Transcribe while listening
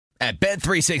At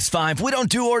Bet365, we don't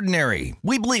do ordinary.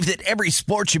 We believe that every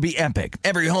sport should be epic.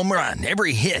 Every home run,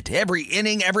 every hit, every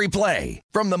inning, every play.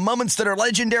 From the moments that are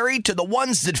legendary to the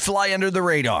ones that fly under the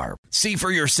radar. See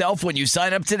for yourself when you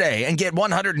sign up today and get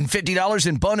 $150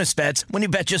 in bonus bets when you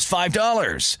bet just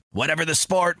 $5. Whatever the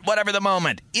sport, whatever the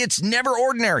moment, it's never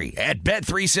ordinary at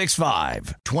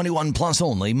Bet365. 21 plus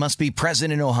only. Must be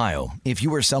present in Ohio. If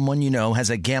you or someone you know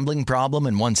has a gambling problem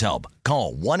and wants help,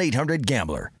 call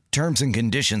 1-800-GAMBLER. Terms and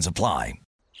conditions apply.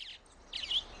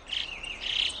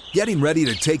 Getting ready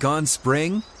to take on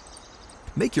spring?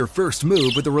 Make your first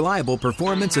move with the reliable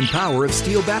performance and power of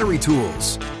Steel battery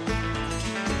tools.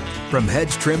 From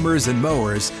hedge trimmers and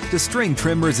mowers to string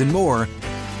trimmers and more,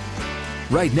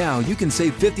 right now you can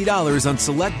save $50 on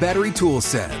select battery tool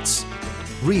sets.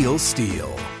 Real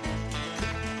Steel.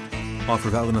 Offer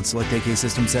valid on select AK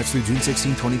system sets through June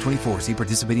 16, 2024. See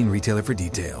participating retailer for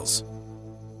details.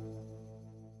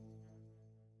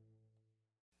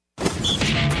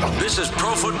 This is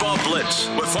Pro Football Blitz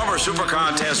with former Super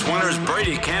Contest winners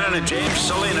Brady Cannon and James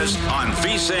Salinas on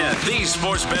VSiN, the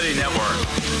Sports Betting Network.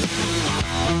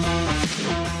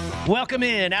 Welcome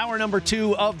in, hour number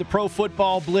 2 of the Pro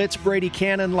Football Blitz. Brady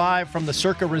Cannon live from the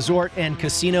Circa Resort and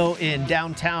Casino in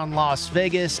downtown Las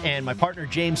Vegas. And my partner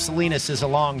James Salinas is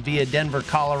along via Denver,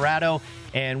 Colorado.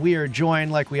 And we are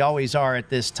joined, like we always are at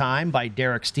this time, by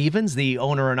Derek Stevens, the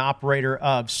owner and operator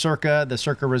of Circa, the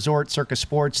Circa Resort, Circa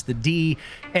Sports, the D,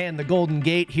 and the Golden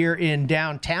Gate here in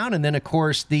downtown. And then, of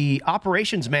course, the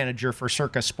operations manager for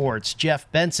Circa Sports,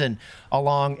 Jeff Benson,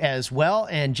 along as well.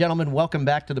 And, gentlemen, welcome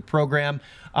back to the program.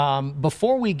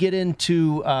 Before we get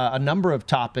into a number of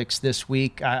topics this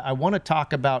week, I want to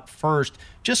talk about first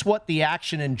just what the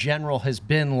action in general has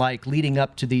been like leading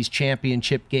up to these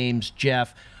championship games,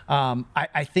 Jeff.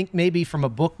 I think maybe from a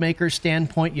bookmaker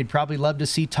standpoint, you'd probably love to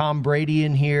see Tom Brady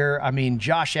in here. I mean,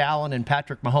 Josh Allen and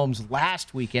Patrick Mahomes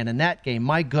last weekend in that game,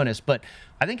 my goodness. But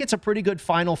I think it's a pretty good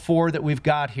Final Four that we've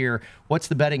got here. What's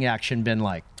the betting action been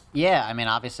like? Yeah, I mean,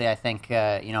 obviously, I think,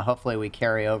 hopefully we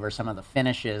carry over some of the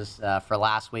finishes for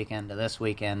last weekend to this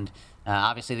weekend.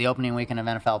 Obviously, the opening weekend of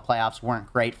NFL playoffs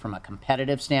weren't great from a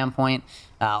competitive standpoint.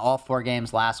 All 4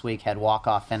 games last week had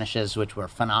walk-off finishes, which were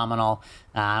phenomenal.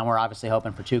 And we're obviously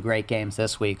hoping for 2 great games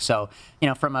this week. So,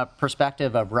 from a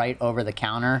perspective of right over the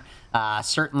counter,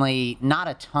 certainly not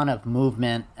a ton of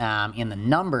movement in the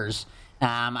numbers.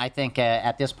 I think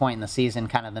at this point in the season,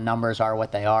 kind of the numbers are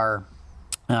what they are.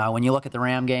 When you look at the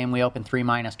Ram game, we opened 3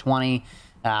 minus 20.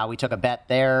 We took a bet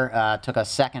there, took a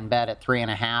second bet at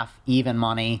 3.5, even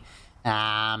money.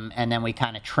 And then we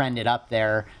kind of trended up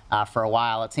there for a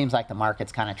while. It seems like the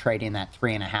market's kind of trading that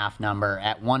 3.5 number.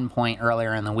 At one point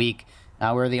earlier in the week, we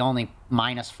were the only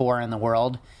 -4 in the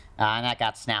world, and that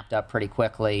got snapped up pretty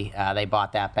quickly. They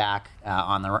bought that back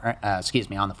on the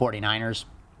 49ers.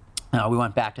 We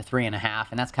went back to 3.5,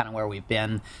 and that's kind of where we've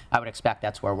been. I would expect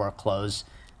that's where we'll close.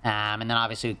 And then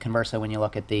obviously, conversely, when you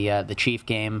look at the Chief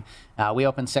game, we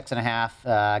opened 6.5,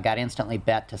 got instantly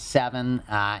bet to 7,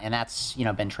 and that's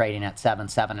been trading at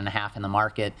 7.5 in the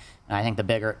market. And I think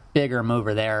the bigger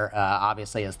mover there,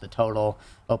 obviously, is the total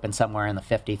open somewhere in the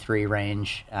 53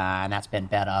 range, and that's been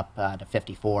bet up to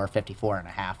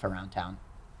 54.5 around town.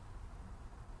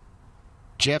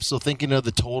 Jeff, so thinking of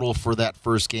the total for that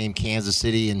first game, Kansas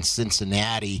City and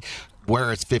Cincinnati,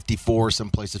 where it's 54, some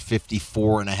places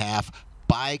 54.5.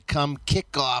 By come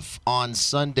kickoff on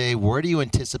Sunday, where do you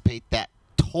anticipate that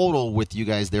total with you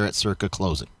guys there at Circa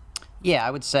closing? Yeah,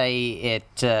 I would say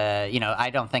it, I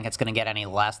don't think it's going to get any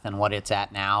less than what it's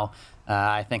at now.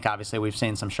 I think obviously we've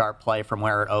seen some sharp play from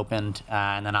where it opened,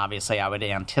 and then obviously I would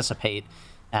anticipate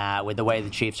with the way the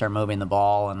Chiefs are moving the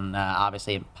ball and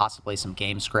obviously possibly some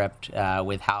game script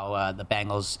with how the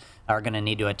Bengals are going to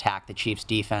need to attack the Chiefs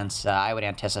defense, I would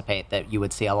anticipate that you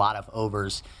would see a lot of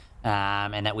overs.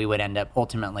 And that we would end up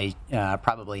ultimately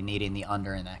probably needing the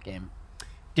under in that game.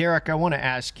 Derek, I want to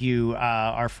ask you,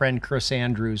 our friend Chris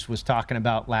Andrews was talking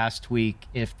about last week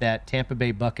if that Tampa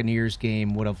Bay Buccaneers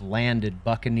game would have landed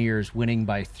Buccaneers winning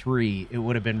by 3, it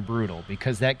would have been brutal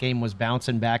because that game was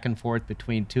bouncing back and forth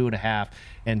between 2.5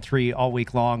 and 3 all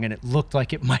week long, and it looked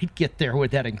like it might get there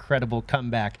with that incredible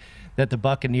comeback that the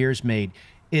Buccaneers made.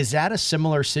 Is that a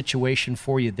similar situation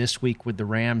for you this week with the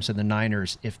Rams and the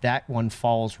Niners if that one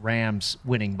falls Rams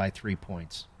winning by 3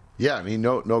 points? Yeah, I mean,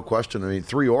 no question. I mean,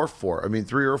 3 or 4. I mean,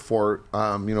 3 or 4,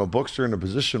 books are in a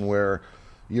position where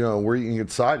you can get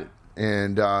sided.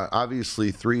 And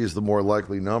obviously 3 is the more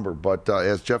likely number. But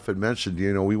as Jeff had mentioned,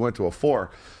 we went to a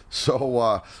 4.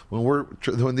 So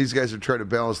when these guys are trying to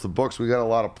balance the books, we got a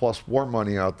lot of +4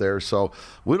 money out there. So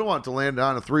we don't want to land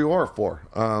on a 3 or a 4.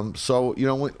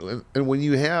 When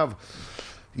you have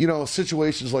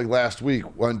situations like last week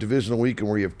on divisional weekend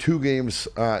where you have 2 games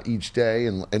each day,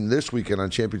 and this weekend on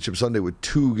Championship Sunday with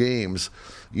 2 games,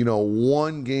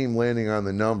 1 game landing on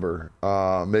the number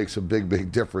makes a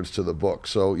big difference to the book.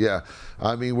 So yeah,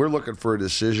 I mean, we're looking for a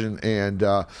decision, and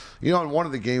in one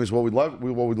of the games, what we'd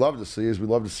love to see is we'd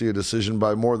love to see a decision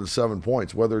by more than 7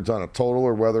 points, whether it's on a total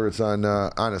or whether it's on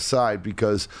a side,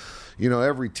 because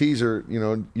every teaser,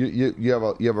 you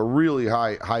have a really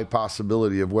high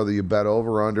possibility of whether you bet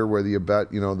over or under, whether you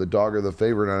bet, the dog or the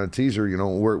favorite on a teaser,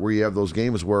 where you have those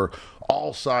games where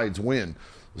all sides win.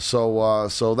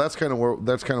 So that's kind of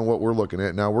what we're looking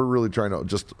at now. We're really trying to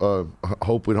just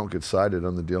hope we don't get sided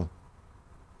on the deal.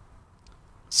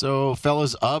 So,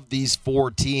 fellas, of these 4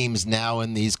 teams now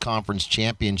in these conference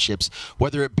championships,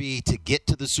 whether it be to get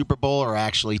to the Super Bowl or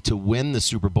actually to win the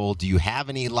Super Bowl, do you have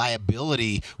any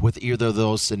liability with either of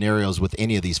those scenarios with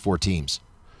any of these 4 teams?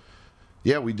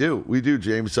 Yeah, we do. We do,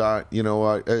 James.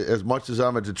 As much as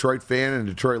I'm a Detroit fan and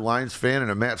a Detroit Lions fan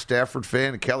and a Matt Stafford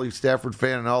fan, a Kelly Stafford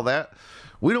fan and all that,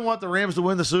 we don't want the Rams to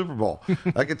win the Super Bowl.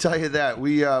 I can tell you that.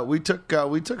 We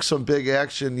took some big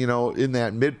action, in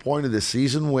that midpoint of the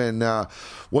season when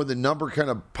the number kind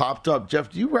of popped up.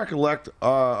 Jeff, do you recollect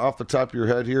off the top of your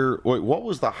head here what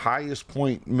was the highest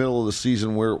point middle of the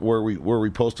season where we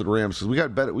posted Rams? Because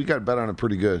we got bet on it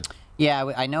pretty good.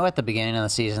 Yeah, I know at the beginning of the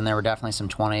season there were definitely some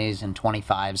 20s and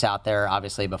 25s out there.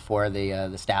 Obviously, before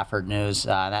the Stafford news,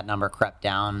 that number crept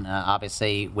down.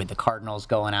 Obviously, with the Cardinals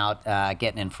going out,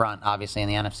 getting in front, obviously in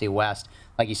the NFC West,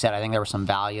 like you said, I think there was some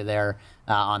value there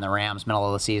on the Rams middle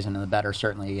of the season, and the better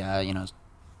certainly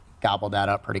gobbled that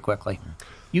up pretty quickly.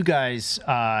 You guys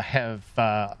have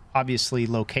obviously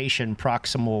location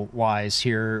proximal-wise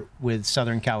here with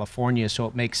Southern California, so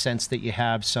it makes sense that you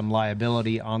have some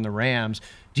liability on the Rams.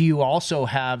 Do you also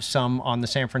have some on the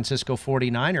San Francisco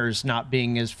 49ers not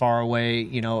being as far away?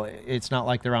 It's not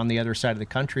like they're on the other side of the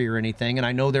country or anything. And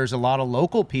I know there's a lot of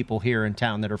local people here in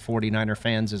town that are 49er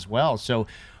fans as well. So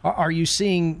are you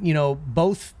seeing,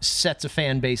 both sets of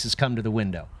fan bases come to the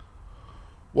window?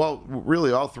 Well,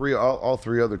 really, all three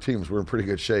other teams were in pretty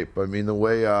good shape. I mean, the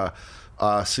way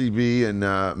CB and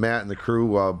Matt and the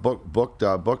crew booked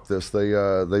this,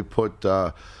 they put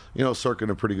Circa in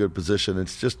a pretty good position.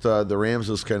 It's just the Rams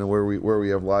is kind of where we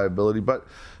have liability. But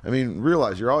I mean,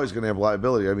 realize you're always going to have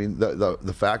liability. I mean,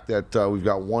 the fact that we've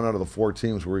got 1 out of the 4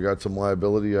 teams where we got some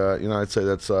liability, I'd say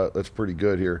that's pretty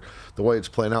good here, the way it's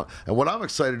playing out. And what I'm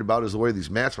excited about is the way these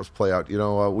matchups play out.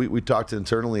 We talked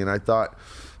internally, and I thought.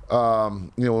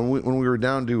 When we were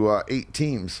down to 8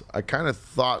 teams, I kind of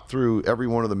thought through every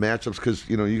one of the matchups because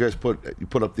you guys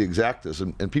put up the exactas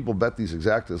and people bet these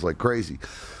exactas like crazy.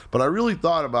 But I really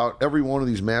thought about every one of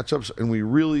these matchups, and we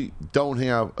really don't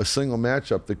have a single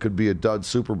matchup that could be a dud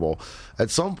Super Bowl. At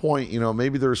some point,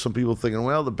 maybe there are some people thinking,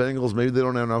 well, the Bengals, maybe they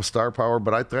don't have enough star power.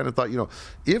 But I kind of thought,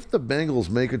 if the Bengals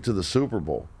make it to the Super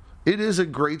Bowl, it is a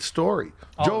great story.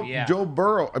 Joe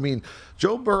Burrow. I mean,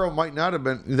 Joe Burrow might not have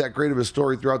been that great of a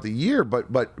story throughout the year, but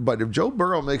if Joe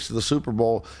Burrow makes it to the Super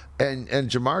Bowl and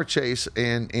Jamar Chase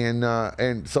and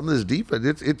some of this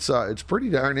defense, it's pretty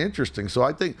darn interesting. So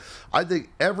I think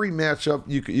every matchup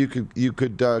you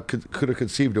could have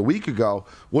conceived a week ago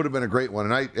would have been a great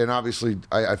one, and obviously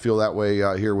I feel that way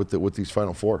here with these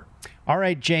Final Four. All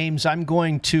right, James, I'm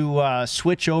going to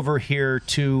switch over here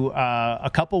to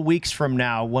a couple weeks from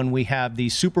now when we have the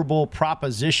Super Bowl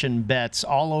proposition bets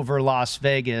all over Las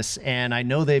Vegas. And I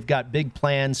know they've got big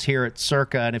plans here at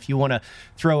Circa. And if you want to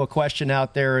throw a question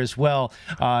out there as well,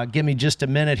 give me just a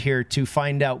minute here to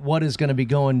find out what is going to be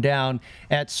going down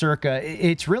at Circa.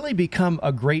 It's really become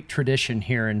a great tradition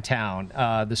here in town.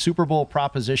 The Super Bowl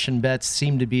proposition bets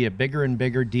seem to be a bigger and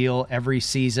bigger deal every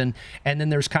season. And then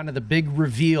there's kind of the big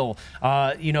reveal.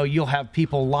 You'll have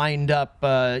people lined up,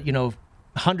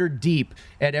 100 deep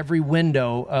at every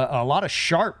window, a lot of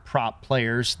sharp prop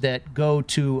players that go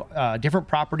to different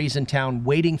properties in town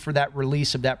waiting for that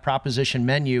release of that proposition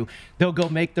menu. They'll go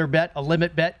make their bet, a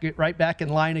limit bet, get right back in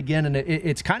line again, and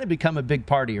it's kind of become a big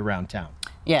party around town.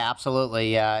 Yeah,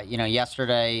 absolutely.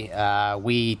 Yesterday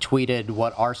we tweeted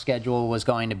what our schedule was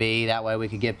going to be. That way we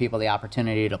could give people the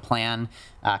opportunity to plan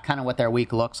kind of what their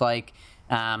week looks like.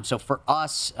 So for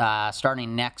us,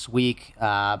 starting next week,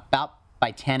 about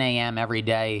by 10 a.m. every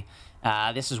day,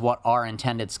 this is what our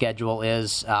intended schedule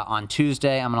is. On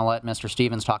Tuesday, I'm going to let Mr.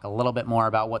 Stevens talk a little bit more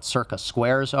about what Circa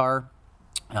squares are.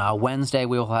 Wednesday,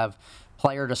 we will have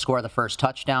player to score the first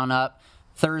touchdown up.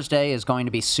 Thursday is going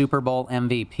to be Super Bowl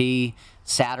MVP.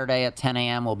 Saturday at 10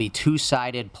 a.m. will be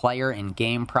two-sided player and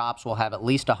game props. We'll have at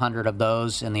least 100 of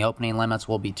those, and the opening limits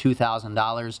will be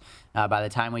 $2,000. By the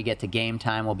time we get to game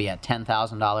time, we'll be at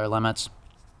 $10,000 limits.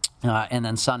 And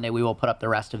then Sunday, we will put up the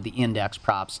rest of the index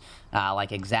props,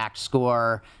 like exact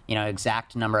score,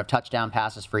 exact number of touchdown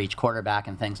passes for each quarterback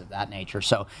and things of that nature.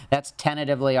 So that's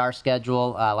tentatively our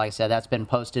schedule. Like I said, that's been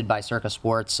posted by Circa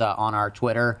Sports on our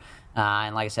Twitter.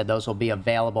 And like I said, those will be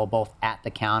available both at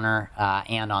the counter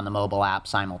and on the mobile app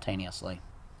simultaneously.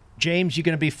 James, you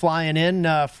going to be flying in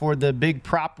for the big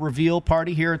prop reveal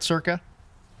party here at Circa?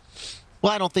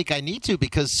 Well, I don't think I need to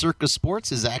because Circa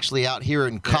Sports is actually out here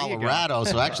in Colorado.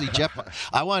 So actually, Jeff,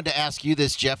 I wanted to ask you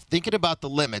this, Jeff. Thinking about the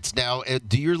limits now,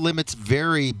 do your limits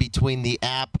vary between the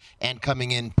app and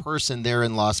coming in person there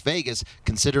in Las Vegas?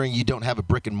 Considering you don't have a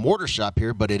brick and mortar shop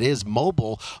here, but it is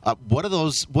mobile. What are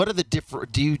those? What are the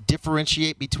do you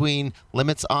differentiate between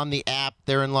limits on the app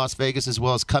there in Las Vegas as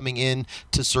well as coming in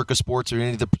to Circa Sports or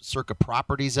any of the Circa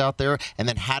properties out there? And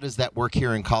then how does that work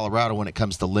here in Colorado when it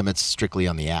comes to limits strictly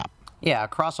on the app? Yeah,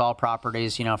 across all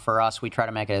properties, for us, we try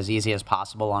to make it as easy as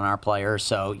possible on our players.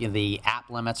 So the app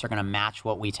limits are going to match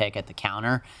what we take at the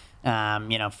counter.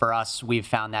 For us, we've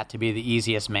found that to be the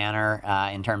easiest manner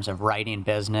in terms of writing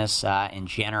business and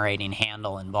generating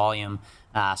handle and volume.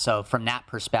 So from that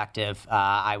perspective,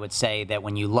 I would say that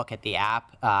when you look at the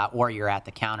app or you're at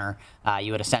the counter,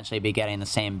 you would essentially be getting the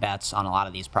same bets on a lot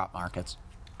of these prop markets.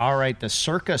 All right, the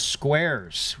Circa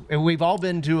Squares. We've all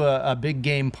been to a big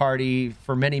game party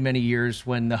for many, many years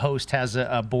when the host has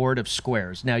a board of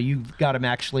squares. Now, you've got them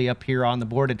actually up here on the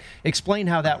board. And explain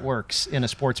how that works in a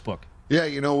sports book. Yeah,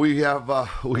 we have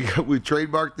we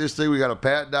trademarked this thing. We got a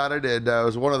patent on it, and it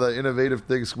was one of the innovative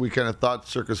things we kind of thought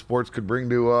Circa Sports could bring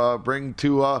to our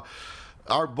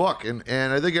book. And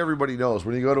I think everybody knows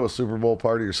when you go to a Super Bowl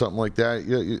party or something like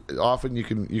that, often you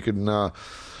can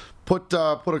put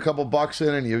a couple bucks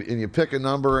in and you pick a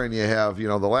number and you have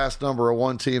the last number of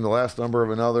one team, the last number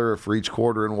of another for each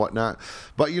quarter and whatnot.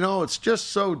 But it's just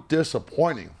so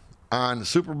disappointing on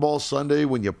Super Bowl Sunday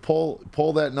when you pull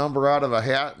that number out of a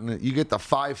hat and you get the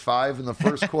 5-5 in the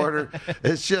first quarter.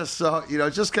 It's just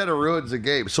it just kind of ruins the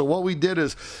game. So what we did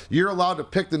is you're allowed to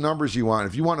pick the numbers you want.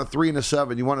 If you want a 3 and a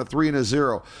 7, you want a 3 and a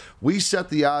 0. We set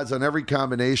the odds on every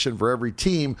combination for every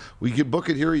team. We could book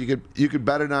it here. You could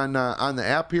bet it on the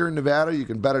app here in Nevada. You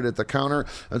can bet it at the counter.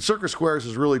 And Circa Squares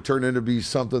has really turned into be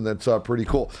something that's pretty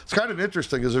cool. It's kind of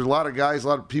interesting because there's a lot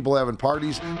of people having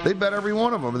parties. They bet every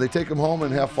one of them and they take them home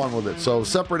and have fun with it. So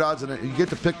separate odds, and you get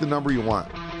to pick the number you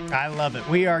want. I love it.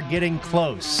 We are getting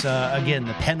close. Again,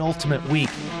 the penultimate week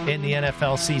in the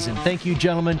NFL season. Thank you,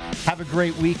 gentlemen. Have a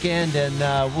great weekend, and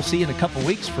we'll see you in a couple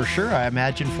weeks for sure, I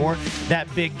imagine, for that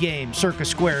big game, Circa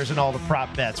Squares and all the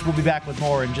prop bets. We'll be back with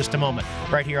more in just a moment,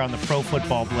 right here on the Pro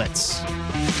Football Blitz.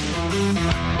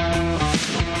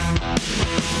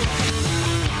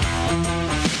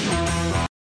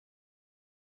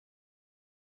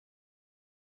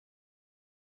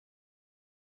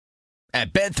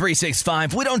 At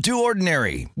Bet365, we don't do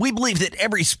ordinary. We believe that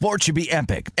every sport should be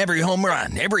epic. Every home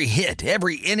run, every hit,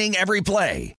 every inning, every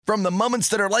play. From the moments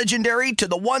that are legendary to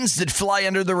the ones that fly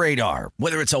under the radar.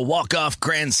 Whether it's a walk-off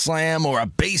grand slam or a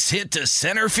base hit to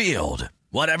center field.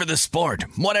 Whatever the sport,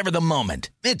 whatever the moment.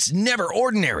 It's never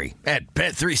ordinary at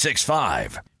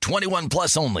Bet365. 21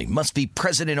 plus only. Must be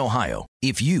present in Ohio.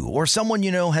 If you or someone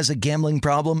you know has a gambling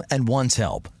problem and wants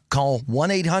help, call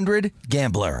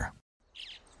 1-800-GAMBLER.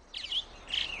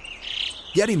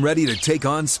 Getting ready to take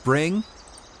on spring?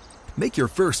 Make your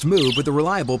first move with the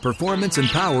reliable performance and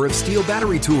power of Steel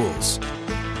battery tools.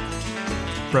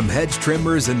 From hedge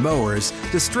trimmers and mowers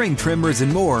to string trimmers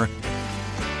and more,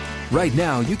 right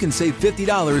now you can save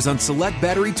 $50 on select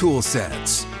battery tool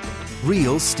sets.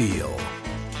 Real Steel.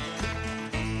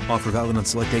 Offer valid on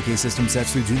select AK system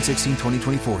sets through June 16,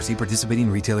 2024. See participating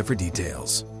retailer for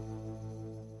details.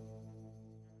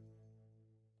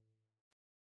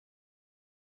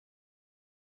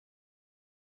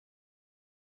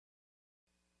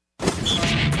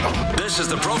 This is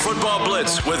the Pro Football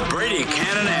Blitz with Brady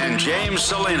Cannon and James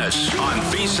Salinas on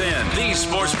VSiN, the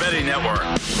Sports Betting Network.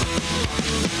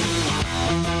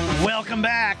 Welcome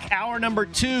back. Hour number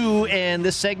 2, and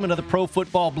this segment of the Pro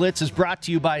Football Blitz is brought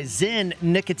to you by Zyn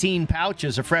Nicotine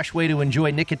Pouches, a fresh way to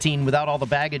enjoy nicotine without all the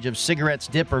baggage of cigarettes,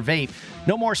 dip, or vape.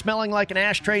 No more smelling like an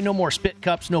ashtray, no more spit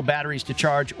cups, no batteries to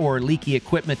charge, or leaky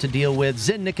equipment to deal with.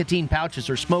 Zyn Nicotine Pouches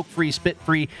are smoke-free,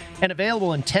 spit-free, and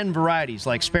available in 10 varieties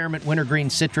like spearmint, wintergreen,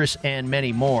 citrus, and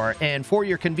many more. And for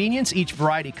your convenience, each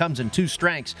variety comes in 2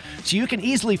 strengths, so you can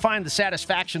easily find the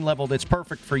satisfaction level that's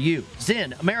perfect for you.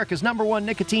 Zyn, America's #1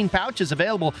 nicotine pouch, is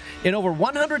available in over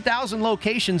 100,000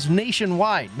 locations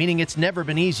nationwide, meaning it's never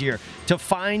been easier to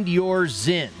find your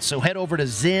Zyn. So head over to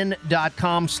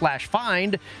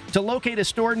zyn.com/find to locate a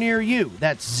store near you.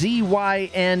 That's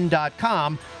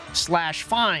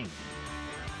ZYN.com/find.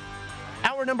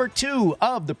 Hour number 2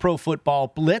 of the Pro Football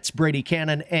Blitz. Brady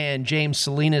Cannon and James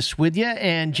Salinas with you.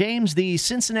 And James, the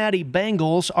Cincinnati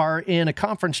Bengals are in a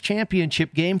conference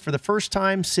championship game for the first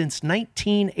time since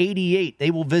 1988.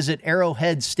 They will visit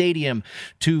Arrowhead Stadium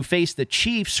to face the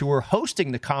Chiefs, who are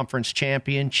hosting the conference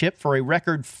championship for a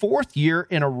record 4th year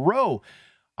in a row.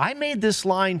 I made this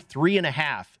line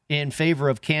 3.5 in favor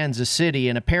of Kansas City,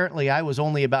 and apparently I was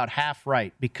only about half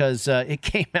right because it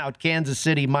came out Kansas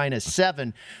City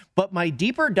 -7. But my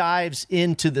deeper dives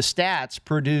into the stats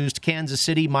produced Kansas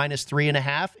City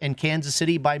 -3.5 and Kansas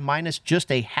City by minus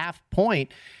just a half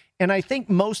point. And I think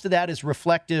most of that is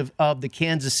reflective of the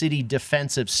Kansas City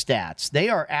defensive stats. They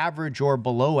are average or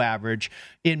below average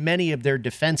in many of their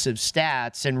defensive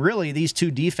stats. And really, these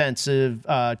two defenses,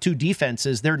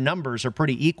 their numbers are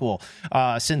pretty equal,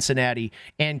 Cincinnati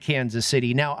and Kansas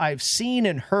City. Now, I've seen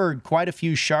and heard quite a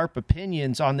few sharp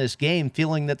opinions on this game,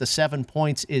 feeling that the 7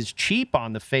 points is cheap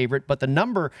on the favorite, but the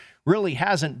number really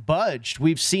hasn't budged.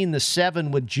 We've seen the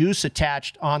 7 with juice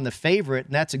attached on the favorite,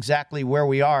 and that's exactly where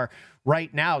we are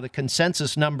right now. The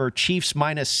consensus number, Chiefs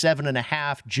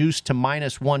 -7.5, juice to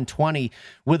 -120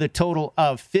 with a total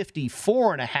of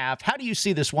 54.5. How do you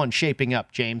see this one shaping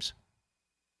up, James?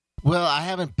 Well, I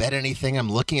haven't bet anything.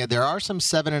 I'm looking at, there are some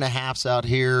 7.5s out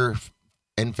here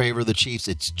in favor of the Chiefs.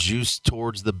 It's juiced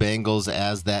towards the Bengals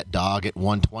as that dog at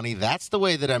 120. That's the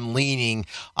way that I'm leaning.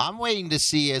 I'm waiting to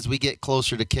see as we get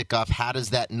closer to kickoff, how does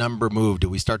that number move? Do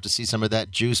we start to see some of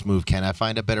that juice move? Can I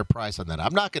find a better price on that?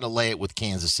 I'm not going to lay it with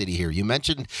Kansas City here. You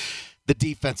mentioned the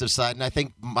defensive side, and I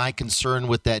think my concern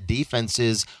with that defense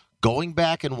is going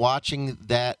back and watching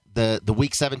that the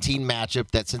Week 17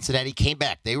 matchup that Cincinnati came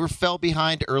back. They fell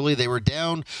behind early. They were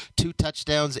down 2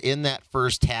 touchdowns in that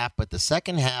first half, but the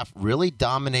second half really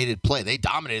dominated play. They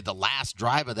dominated the last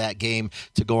drive of that game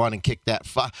to go on and kick that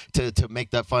to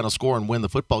make that final score and win the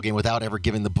football game without ever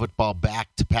giving the football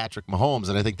back to Patrick Mahomes.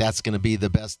 And I think that's going to be the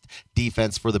best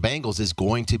defense for the Bengals, is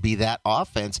going to be that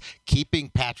offense, keeping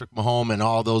Patrick Mahomes and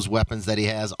all those weapons that he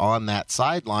has on that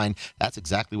sideline. That's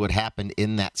exactly what happened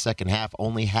in that second half,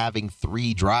 only having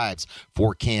 3 drives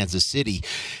for Kansas City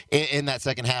in that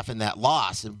second half in that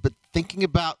loss. But thinking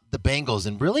about the Bengals,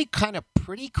 and really kind of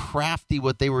pretty crafty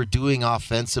what they were doing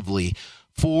offensively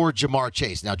for Ja'Marr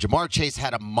Chase. Now, Ja'Marr Chase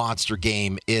had a monster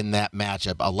game in that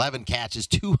matchup. 11 catches,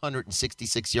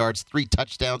 266 yards, 3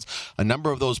 touchdowns. A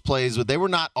number of those plays, they were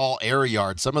not all air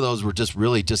yards. Some of those were just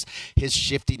really just his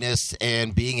shiftiness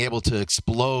and being able to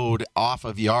explode off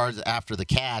of yards after the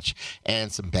catch, and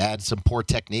some poor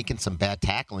technique and some bad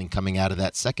tackling coming out of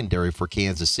that secondary for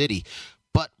Kansas City.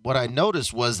 But what I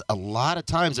noticed was a lot of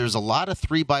times there's a lot of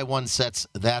 3-by-1 sets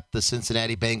that the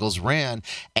Cincinnati Bengals ran,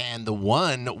 and the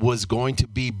one was going to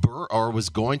be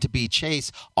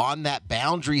Chase on that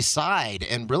boundary side.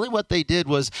 And really what they did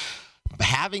was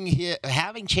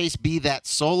having Chase be that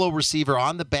solo receiver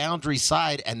on the boundary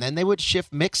side, and then they would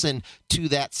shift Mixon to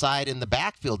that side in the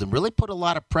backfield and really put a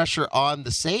lot of pressure on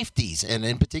the safeties. And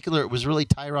in particular, it was really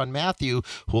Tyrann Mathieu,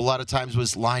 who a lot of times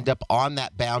was lined up on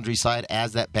that boundary side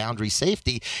as that boundary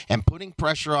safety, and putting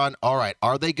pressure on, all right,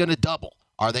 are they going to double?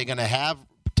 Are they going to have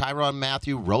Tyrann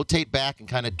Mathieu rotate back and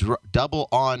kind of double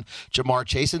on Ja'Marr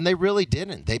Chase? And they really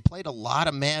didn't. They played a lot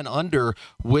of man under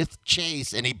with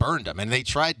Chase, and he burned them. And they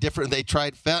tried different. They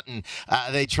tried Fenton.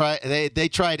 They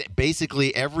tried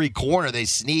basically every corner.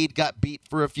 Snead got beat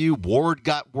for a few. Ward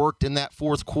got worked in that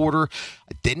fourth quarter.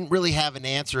 Didn't really have an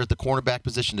answer at the cornerback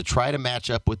position to try to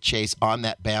match up with Chase on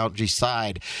that boundary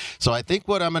side. So I think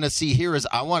what I'm going to see here is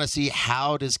I want to see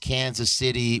how does Kansas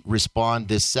City respond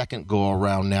this second go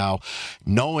around now,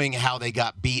 knowing how they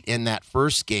got beat in that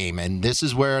first game. And this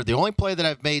is where the only play that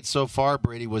I've made so far,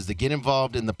 Brady, was to get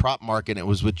involved in the prop market. It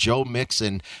was with Joe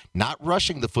Mixon, not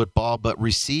rushing the football, but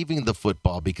receiving the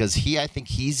football, because I think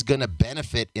he's going to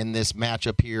benefit in this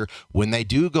matchup here when they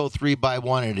do go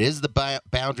 3-by-1. And it is the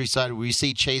boundary side where you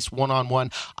see Chase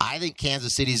one-on-one. I think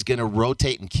Kansas City is going to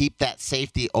rotate and keep that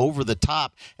safety over the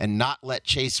top and not let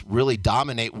Chase really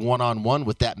dominate one-on-one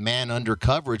with that man under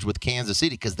coverage with Kansas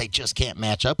City, because they just can't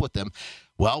match up with them.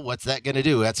 Well, what's that going to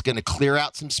do? That's going to clear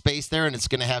out some space there, and it's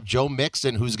going to have Joe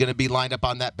Mixon, who's going to be lined up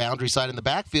on that boundary side in the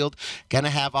backfield, going to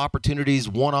have opportunities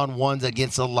one-on-ones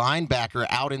against a linebacker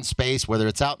out in space, whether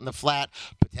it's out in the flat,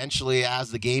 potentially as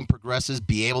the game progresses,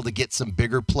 be able to get some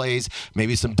bigger plays,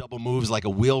 maybe some double moves like a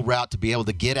wheel route to be able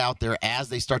to get out there as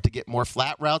they start to get more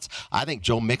flat routes. I think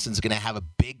Joe Mixon's going to have a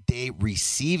big day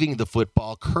receiving the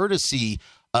football, courtesy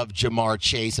of Jamar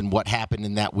Chase and what happened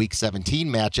in that Week 17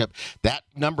 matchup. That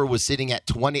number was sitting at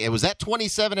 20. It was at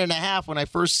 27.5 when I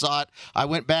first saw it. I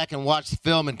went back and watched the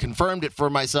film and confirmed it for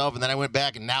myself, and then I went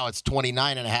back, and now it's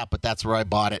 29.5, but that's where I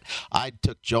bought it. I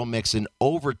took Joe Mixon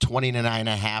over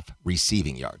 29.5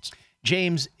 receiving yards.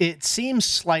 James, it seems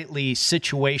slightly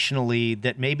situationally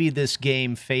that maybe this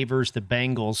game favors the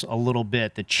Bengals a little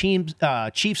bit. The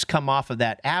Chiefs come off of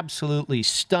that absolutely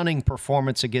stunning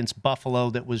performance against Buffalo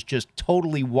that was just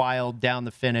totally wild down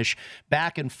the finish,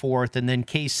 back and forth, and then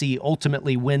KC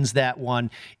ultimately wins that one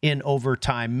in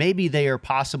overtime. Maybe they are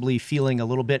possibly feeling a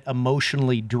little bit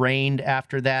emotionally drained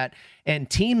after that. And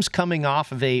teams coming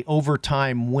off of a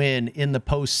overtime win in the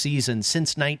postseason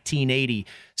since 1980,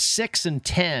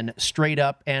 6-10 straight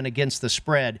up and against the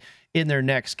spread in their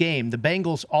next game. The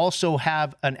Bengals also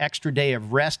have an extra day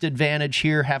of rest advantage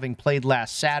here, having played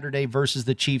last Saturday versus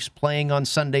the Chiefs playing on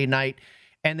Sunday night.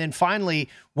 And then finally,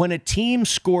 when a team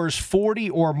scores 40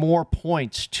 or more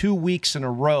points 2 weeks in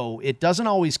a row, it doesn't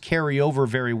always carry over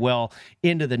very well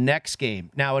into the next game.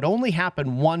 Now, it only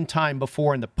happened one time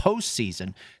before in the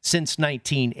postseason since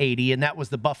 1980, and that was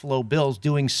the Buffalo Bills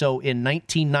doing so in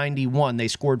 1991. They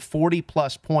scored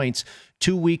 40-plus points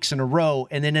 2 weeks in a row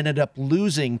and then ended up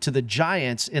losing to the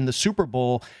Giants in the Super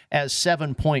Bowl as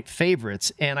 7-point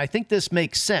favorites. And I think this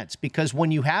makes sense because when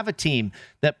you have a team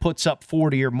that puts up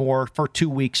 40 or more for 2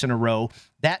 weeks in a row,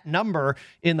 that number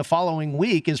in the following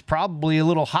week is probably a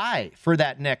little high for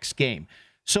that next game.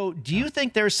 So do you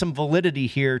think there's some validity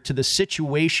here to the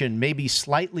situation maybe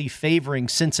slightly favoring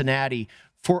Cincinnati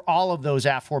for all of those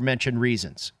aforementioned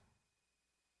reasons?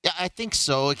 Yeah, I think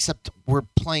so, except we're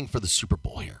playing for the Super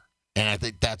Bowl here. And I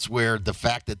think that's where the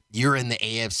fact that you're in the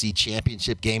AFC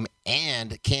Championship game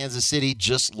and Kansas City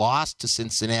just lost to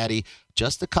Cincinnati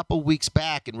just a couple weeks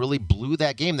back and really blew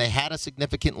that game. They had a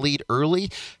significant lead early,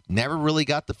 never really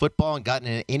got the football and gotten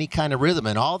in any kind of rhythm.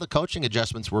 And all the coaching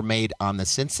adjustments were made on the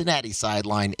Cincinnati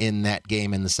sideline in that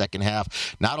game in the second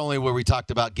half. Not only were we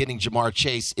talked about getting Jamar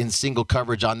Chase in single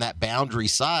coverage on that boundary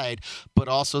side, but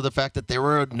also the fact that there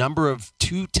were a number of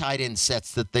 2 tight end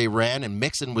sets that they ran, and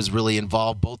Mixon was really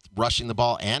involved, both rushing the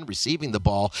ball and receiving the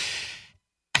ball.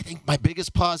 I think my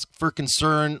biggest pause for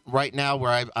concern right now,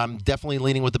 where I'm definitely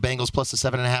leaning with the Bengals plus the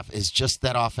 7.5, is just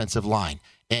that offensive line.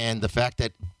 And the fact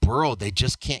that Burrow, they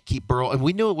just can't keep Burrow. And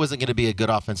we knew it wasn't going to be a good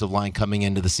offensive line coming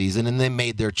into the season, and they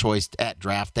made their choice at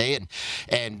draft day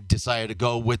and decided to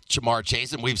go with Jamar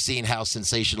Chase. And we've seen how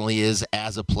sensational he is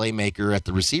as a playmaker at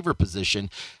the receiver position.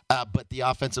 But the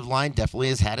offensive line definitely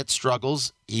has had its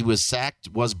struggles. He was sacked,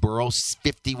 was Burrow,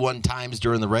 51 times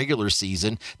during the regular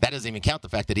season. That doesn't even count the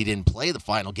fact that he didn't play the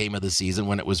final game of the season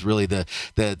when it was really the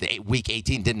Week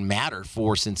 18 didn't matter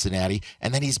for Cincinnati.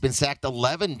 And then he's been sacked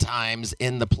 11 times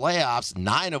in the playoffs,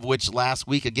 9 of which last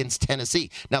week against Tennessee.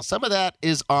 Now, some of that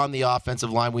is on the offensive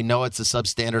line. We know it's a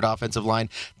substandard offensive line.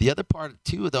 The other part,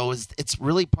 too, though, is it's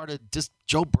really part of just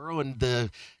Joe Burrow and the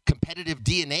competitive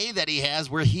DNA that he has,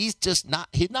 where he's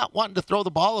not wanting to throw the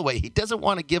ball away. He doesn't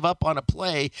want to give up on a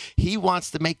play. He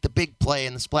wants to make the big play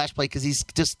and the splash play because he's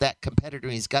just that competitor.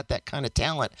 He's got that kind of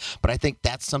talent. But I think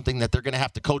that's something that they're going to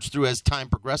have to coach through as time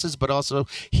progresses. But also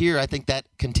here, I think that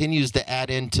continues to add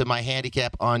into my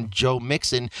handicap on Joe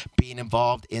Mixon being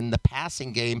involved in the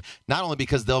passing game, not only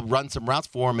because they'll run some routes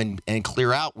for him and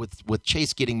clear out with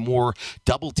Chase getting more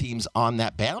double teams on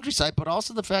that boundary side, but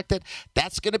also the fact that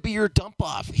that's going to be your dump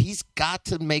off. He's got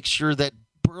to make sure that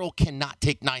Burrow cannot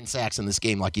take 9 sacks in this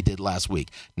game like he did last week.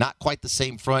 Not quite the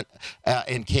same front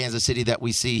in Kansas City that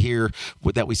we see here,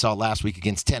 that we saw last week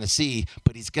against Tennessee,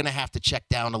 but he's going to have to check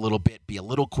down a little bit, be a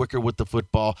little quicker with the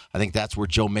football. I think that's where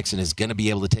Joe Mixon is going to be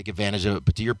able to take advantage of it.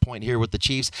 But to your point here with the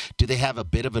Chiefs, do they have a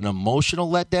bit of an emotional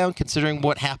letdown considering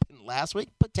what happened last week?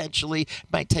 Potentially.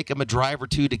 It might take them a drive or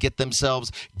two to get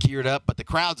themselves geared up, but the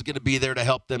crowd's going to be there to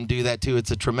help them do that too.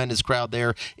 It's a tremendous crowd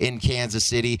there in Kansas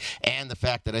City, and the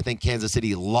fact that I think Kansas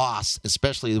City lost,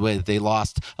 especially the way that they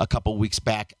lost a couple weeks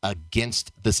back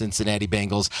against the Cincinnati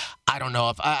Bengals. I don't know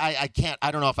if I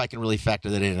don't know if I can really factor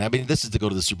that in. I mean, this is to go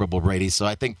to the Super Bowl, Brady, so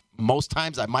I think most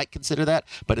times I might consider that,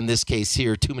 but in this case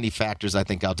here, too many factors. I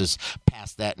think I'll just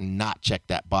pass that and not check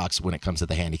that box when it comes to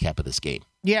the handicap of this game.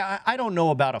 Yeah, I don't know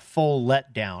about a full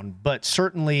letdown, but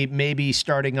certainly maybe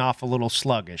starting off a little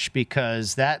sluggish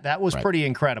because that was pretty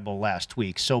incredible last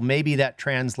week. So maybe that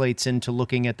translates into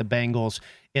looking at the Bengals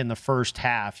in the first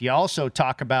half. You also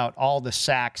talk about all the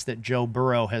sacks that Joe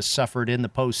Burrow has suffered in the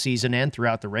postseason and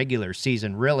throughout the regular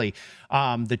season, really.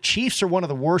 The Chiefs are one of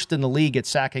the worst in the league at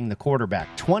sacking the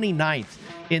quarterback, 29th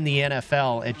in the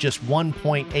NFL at just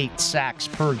 1.8 sacks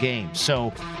per game.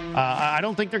 So I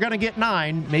don't think they're going to get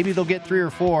 9. Maybe they'll get 3 or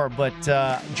 4, but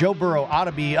Joe Burrow ought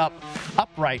to be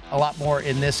upright a lot more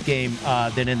in this game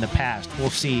than in the past. We'll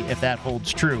see if that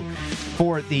holds true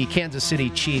for the Kansas City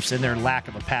Chiefs and their lack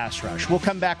of a pass rush. We'll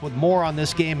come back with more on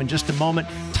this game in just a moment.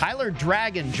 Tyler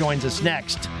Dragon joins us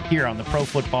next here on the Pro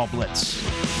Football Blitz.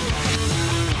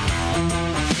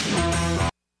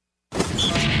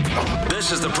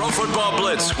 This is the Pro Football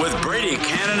Blitz with Brady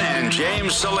Cannon and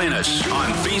James Salinas on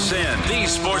VSiN, the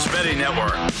Sports Betting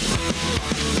Network.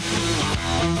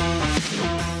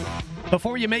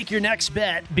 Before you make your next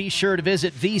bet, be sure to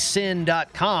visit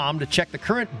vsin.com to check the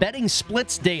current betting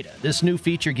splits data. This new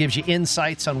feature gives you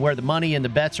insights on where the money and the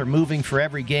bets are moving for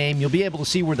every game. You'll be able to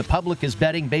see where the public is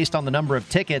betting based on the number of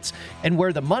tickets and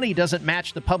where the money doesn't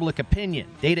match the public opinion.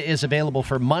 Data is available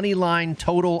for money line,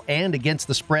 total, and against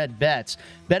the spread bets.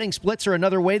 Betting splits are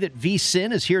another way that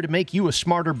VSiN is here to make you a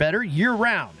smarter bettor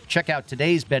year-round. Check out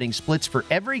today's betting splits for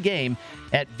every game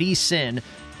at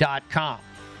vsin.com.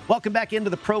 Welcome back into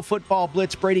the Pro Football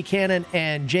Blitz. Brady Cannon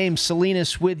and James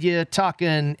Salinas with you,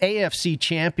 talking AFC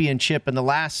Championship in the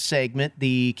last segment,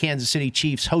 the Kansas City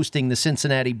Chiefs hosting the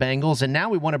Cincinnati Bengals. And now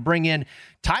we want to bring in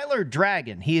Tyler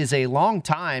Dragon. He is a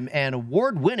longtime and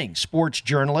award-winning sports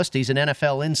journalist. He's an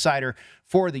NFL insider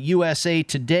for the USA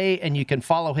Today, and you can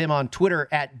follow him on Twitter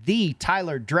at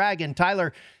 @TheTylerDragon.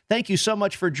 Tyler, thank you so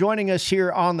much for joining us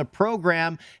here on the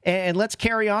program. And let's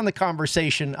carry on the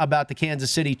conversation about the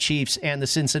Kansas City Chiefs and the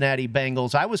Cincinnati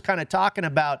Bengals. I was kind of talking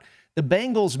about the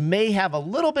Bengals may have a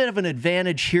little bit of an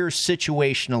advantage here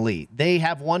situationally. They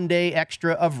have 1 day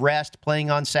extra of rest playing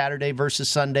on Saturday versus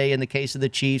Sunday in the case of the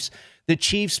Chiefs. The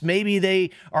Chiefs, maybe they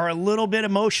are a little bit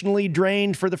emotionally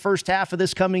drained for the first half of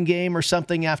this coming game or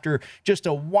something after just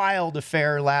a wild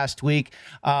affair last week.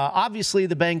 Obviously,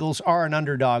 the Bengals are an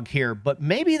underdog here, but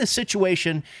maybe the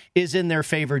situation is in their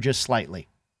favor just slightly.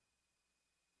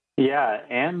 Yeah,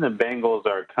 and the Bengals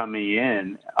are coming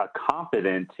in a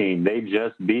confident team. They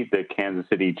just beat the Kansas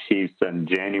City Chiefs on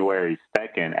January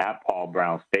 2nd at Paul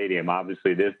Brown Stadium.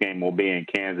 Obviously, this game will be in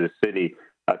Kansas City,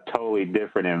 a totally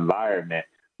different environment.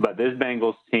 But this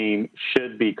Bengals team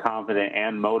should be confident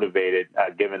and motivated,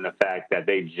 given the fact that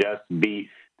they just beat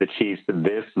the Chiefs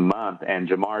this month. And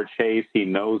Jamar Chase, he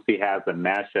knows he has a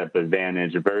matchup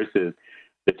advantage versus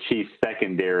the Chiefs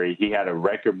secondary. He had a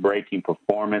record-breaking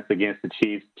performance against the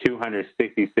Chiefs,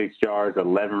 266 yards,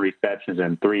 11 receptions,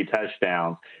 and 3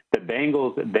 touchdowns. The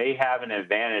Bengals, they have an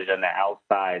advantage on the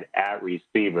outside at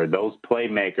receiver. Those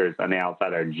playmakers on the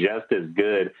outside are just as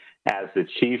good as the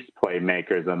Chiefs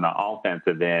playmakers on the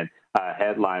offensive end,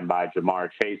 headlined by Jamar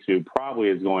Chase, who probably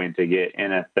is going to get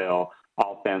NFL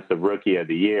Offensive Rookie of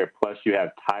the Year. Plus, you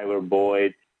have Tyler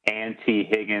Boyd and T.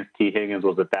 Higgins. T. Higgins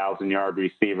was a 1,000-yard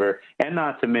receiver, and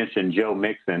not to mention Joe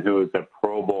Mixon, who is a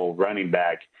Pro Bowl running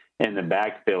back in the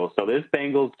backfield. So this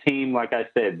Bengals team, like I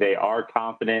said, they are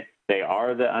confident. They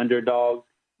are the underdogs.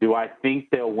 Do I think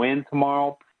they'll win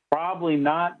tomorrow? Probably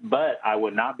not, but I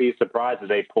would not be surprised if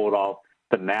they pulled off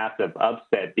the massive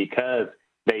upset because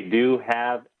they do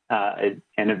have an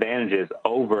advantages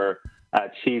over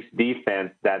Chiefs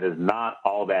defense that is not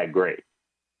all that great.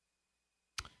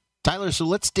 Tyler, so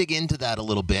let's dig into that a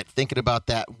little bit. Thinking about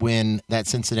that win that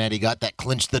Cincinnati got, that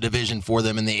clinched the division for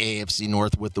them in the AFC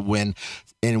North with the win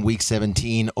in Week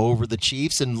 17 over the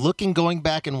Chiefs. And going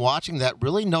back and watching that,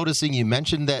 really noticing, you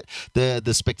mentioned that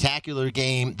the spectacular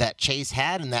game that Chase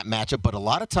had in that matchup, but a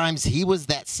lot of times he was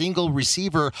that single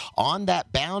receiver on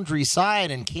that boundary side,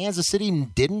 and Kansas City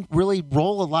didn't really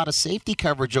roll a lot of safety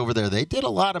coverage over there. They did a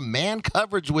lot of man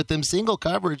coverage with them, single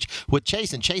coverage with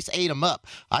Chase, and Chase ate them up.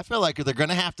 I feel like they're going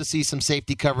to have to see some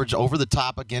safety coverage over the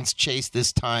top against Chase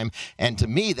this time. And to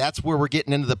me, that's where we're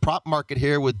getting into the prop market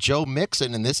here with Joe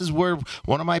Mixon. And this is where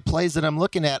one of my plays that I'm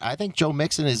looking at, I think Joe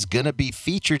Mixon is going to be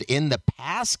featured in the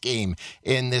pass game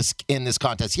in this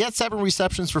contest. He had 7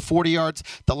 receptions for 40 yards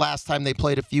the last time they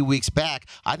played a few weeks back.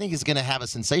 I think he's going to have a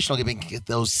sensational game.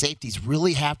 Those safeties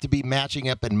really have to be matching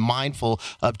up and mindful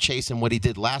of Chase and what he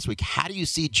did last week. How do you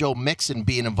see Joe Mixon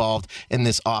being involved in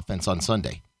this offense on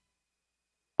Sunday?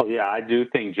 Oh, yeah, I do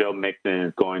think Joe Mixon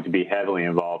is going to be heavily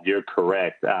involved. You're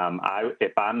correct.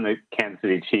 If I'm the Kansas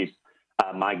City Chiefs,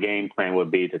 my game plan would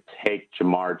be to take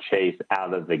Jamar Chase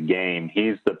out of the game.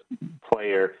 He's the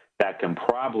player that can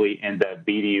probably end up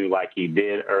beating you like he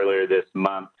did earlier this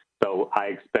month. So I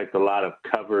expect a lot of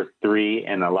cover 3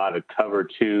 and a lot of cover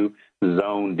 2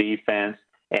 zone defense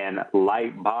and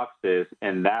light boxes,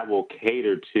 and that will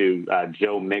cater to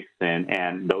Joe Mixon,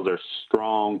 and those are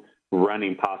strong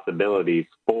running possibilities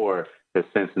for the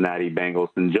Cincinnati Bengals.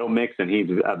 And Joe Mixon, he's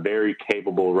a very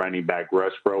capable running back,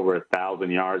 rushed for over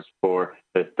 1,000 yards for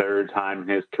the third time in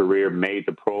his career, made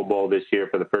the Pro Bowl this year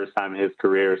for the first time in his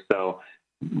career. So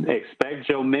expect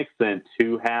Joe Mixon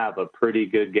to have a pretty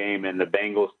good game and the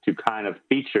Bengals to kind of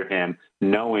feature him,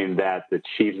 knowing that the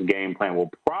Chiefs' game plan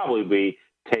will probably be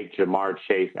take Jamar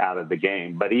Chase out of the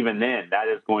game. But even then, that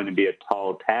is going to be a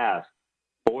tall task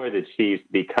for the Chiefs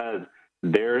because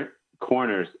their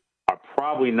corners are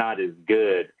probably not as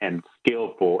good and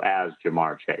skillful as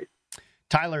Jamar Chase.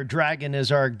 Tyler Dragon is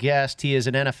our guest. He is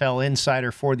an NFL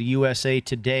insider for the USA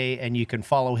Today, and you can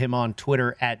follow him on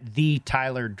Twitter at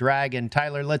 @TheTylerDragon.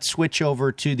 Tyler, let's switch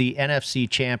over to the NFC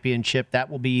Championship. That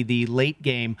will be the late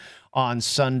game on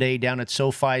Sunday down at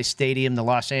SoFi Stadium. The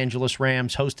Los Angeles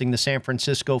Rams hosting the San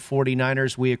Francisco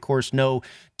 49ers. We, of course, know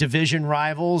division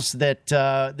rivals that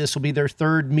this will be their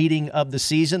third meeting of the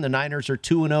season. The Niners are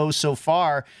 2-0 so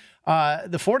far.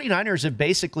 The 49ers have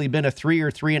basically been a 3 or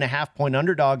 3.5 point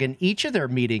underdog in each of their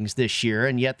meetings this year,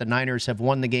 and yet the Niners have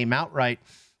won the game outright.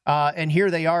 And here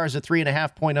they are as a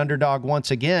 3.5 point underdog once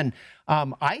again.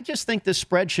 I just think the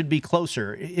spread should be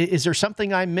closer. Is there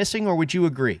something I'm missing, or would you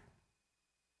agree?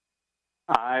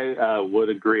 I would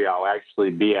agree. I'll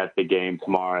actually be at the game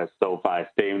tomorrow at SoFi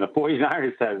Stadium. The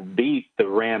 49ers have beat the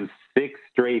Rams 6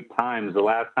 straight times. The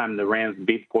last time the Rams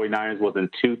beat the 49ers was in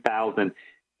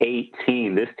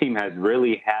 2018. This team has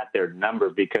really had their number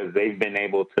because they've been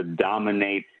able to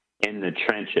dominate in the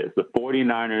trenches. The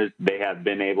 49ers, they have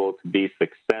been able to be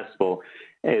successful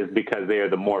is because they are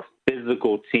the more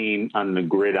physical team on the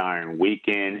gridiron week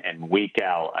in and week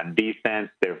out. On defense,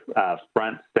 their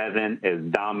front seven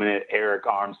is dominant. Eric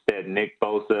Armstead, Nick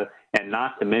Bosa, and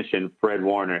not to mention Fred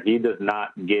Warner. He does not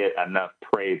get enough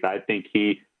praise. I think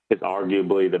he is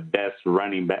arguably the best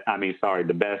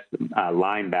the best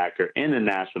linebacker in the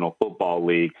National Football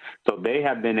League. So they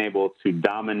have been able to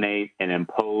dominate and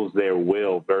impose their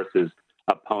will versus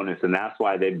opponents, and that's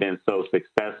why they've been so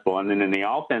successful. And then in the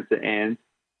offensive end,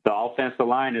 the offensive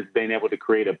line has been able to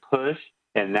create a push,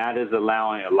 and that is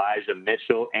allowing Elijah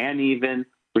Mitchell and even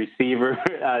receiver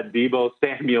Deebo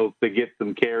Samuel to get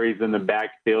some carries in the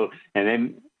backfield and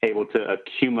then able to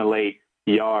accumulate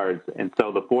yards. And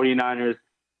so the 49ers,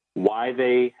 why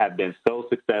they have been so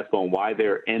successful and why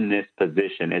they're in this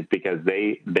position is because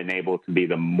they've been able to be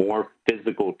the more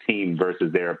physical team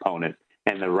versus their opponents.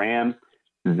 And the Rams,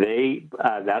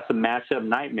 that's a matchup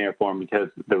nightmare for them because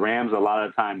the Rams, a lot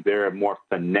of times, they're a more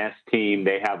finesse team.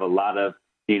 They have a lot of,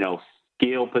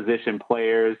 skill position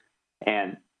players.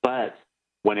 But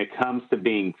when it comes to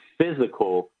being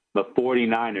physical, the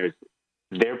 49ers,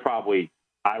 they're probably,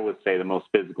 I would say, the most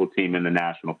physical team in the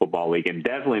National Football League and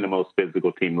definitely the most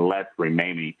physical team left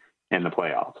remaining in the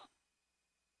playoffs.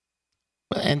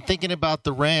 And thinking about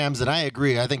the Rams, and I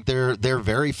agree, I think they're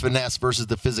very finesse versus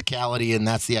the physicality, and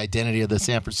that's the identity of the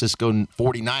San Francisco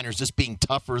 49ers, just being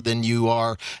tougher than you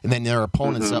are and then their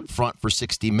opponents up front for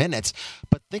 60 minutes.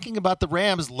 But thinking about the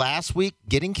Rams last week,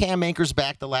 getting Cam Akers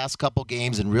back the last couple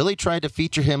games and really tried to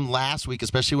feature him last week,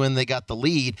 especially when they got the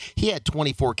lead. He had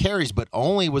 24 carries, but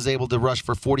only was able to rush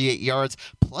for 48 yards,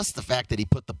 plus the fact that he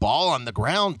put the ball on the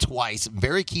ground twice.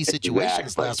 Very key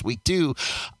situations last week, too.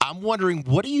 I'm wondering,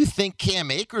 what do you think Cam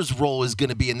Akers' role is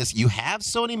going to be in this? You have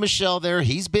Sony Michel there.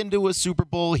 He's been to a Super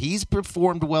Bowl. He's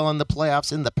performed well in the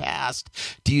playoffs in the past.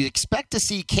 Do you expect to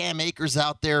see Cam Akers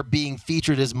out there being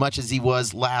featured as much as he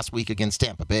was last week against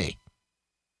Tampa Bay?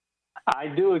 I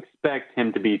do expect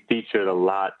him to be featured a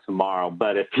lot tomorrow,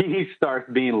 but if he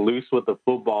starts being loose with the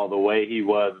football the way he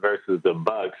was versus the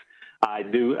Bucs, I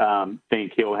do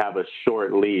think he'll have a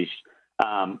short leash.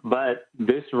 But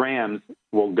this Rams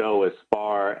will go as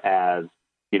far as,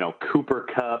 Cooper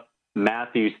Kupp,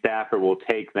 Matthew Stafford will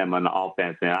take them on the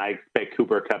offense. And I expect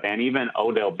Cooper Kupp and even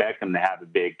Odell Beckham to have a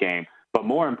big game. But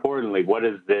more importantly, what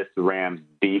is this Rams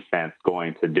defense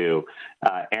going to do?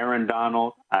 Aaron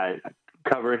Donald, I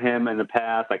covered him in the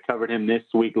past. I covered him this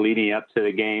week leading up to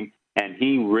the game. And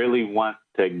he really wants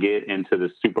to get into the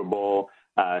Super Bowl.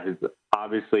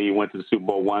 Obviously, he went to the Super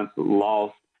Bowl once,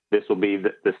 lost. This will be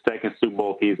the second Super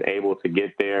Bowl if he's able to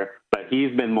get there. But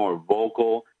he's been more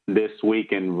vocal this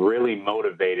week and really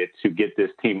motivated to get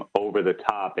this team over the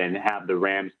top and have the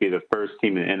Rams be the first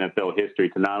team in NFL history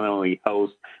to not only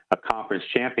host a conference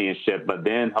championship, but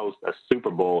then host a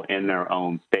Super Bowl in their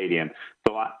own stadium.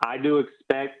 So I do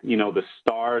expect, the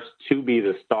stars to be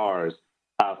the stars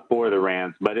for the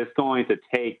Rams, but it's going to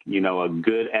take, a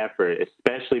good effort,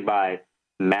 especially by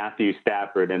Matthew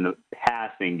Stafford in the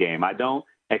passing game. I don't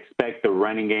expect the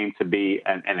running game to be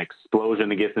an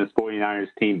explosion against this 49ers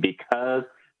team because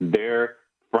their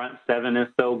front seven is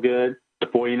so good. the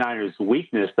 49ers'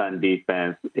 weakness on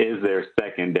defense is their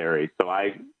secondary. So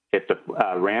if the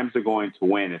Rams are going to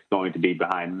win, it's going to be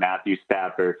behind Matthew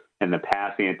Stafford and the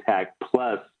passing attack,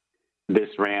 plus this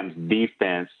Rams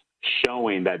defense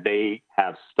showing that they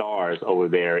have stars over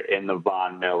there in the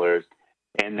Von Millers,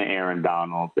 in the Aaron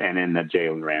Donalds, and in the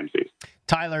Jalen Ramseys.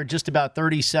 Tyler, just about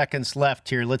 30 seconds left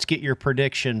here. Let's get your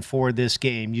prediction for this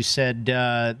game. You said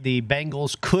the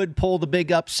Bengals could pull the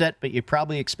big upset, but you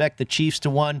probably expect the Chiefs to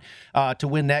win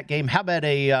that game. How about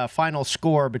a final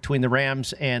score between the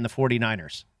Rams and the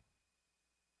 49ers?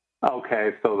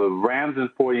 Okay, so the Rams and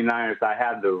 49ers, I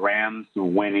have the Rams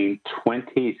winning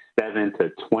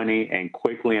 27-20, and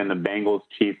quickly on the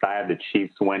Bengals-Chiefs, I have the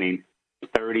Chiefs winning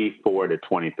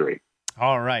 34-23.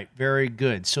 All right, very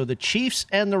good. So the Chiefs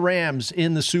and the Rams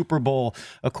in the Super Bowl,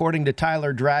 according to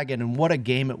Tyler Dragon, and what a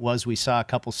game it was we saw a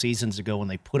couple seasons ago when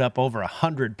they put up over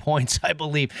 100 points, I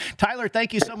believe. Tyler,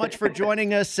 thank you so much for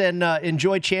joining us, and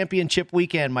enjoy championship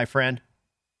weekend, my friend.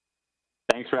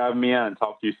 Thanks for having me on.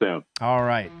 Talk to you soon. All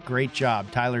right. Great job.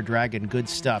 Tyler Dragon. Good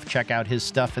stuff. Check out his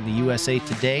stuff in the USA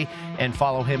Today and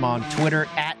follow him on Twitter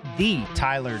at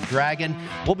 @TylerDragon.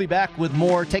 We'll be back with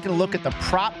more, taking a look at the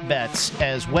prop bets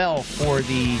as well for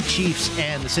the Chiefs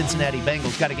and the Cincinnati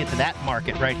Bengals. Got to get to that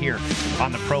market right here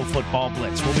on the Pro Football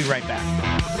Blitz. We'll be right back.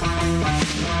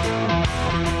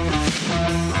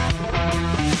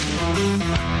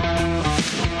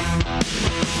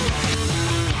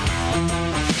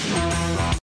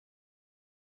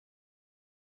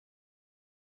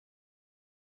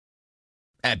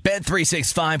 At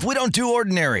Bet365, we don't do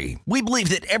ordinary. We believe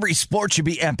that every sport should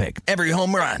be epic. Every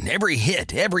home run, every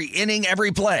hit, every inning, every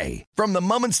play. From the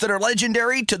moments that are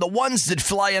legendary to the ones that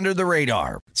fly under the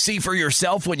radar. See for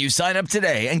yourself when you sign up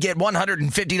today and get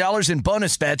 $150 in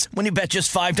bonus bets when you bet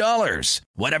just $5.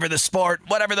 Whatever the sport,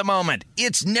 whatever the moment,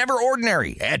 it's never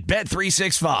ordinary at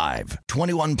Bet365.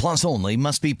 21 plus only.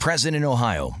 Must be present in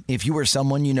Ohio. If you or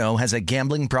someone you know has a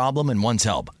gambling problem and wants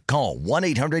help, call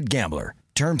 1-800-GAMBLER.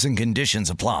 Terms and conditions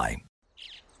apply.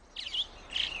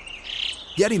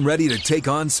 Getting ready to take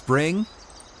on spring?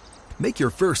 Make your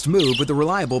first move with the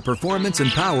reliable performance and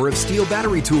power of Steel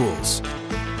battery tools.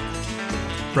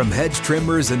 From hedge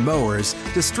trimmers and mowers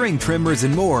to string trimmers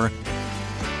and more,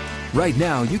 right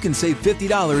now you can save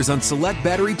 $50 on select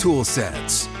battery tool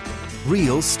sets.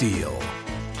 Real Steel.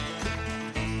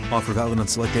 Offer valid on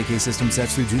select AK system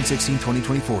sets through June 16,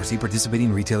 2024. See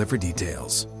participating retailer for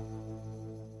details.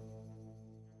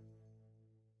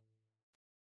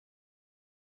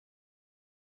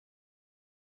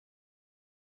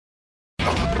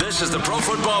 This is the Pro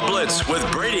Football Blitz with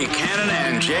Brady Cannon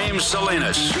and James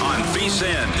Salinas on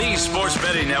VSiN, the Sports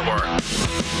Betting Network.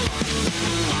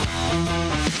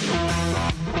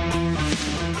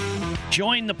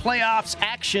 Join the playoffs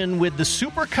action with the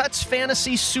Supercuts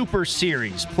Fantasy Super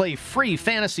Series. Play free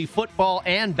fantasy football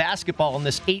and basketball in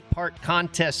this 8-part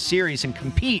contest series and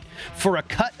compete for a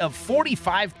cut of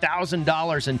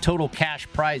 $45,000 in total cash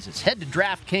prizes. Head to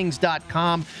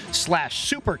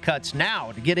DraftKings.com/Supercuts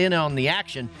now to get in on the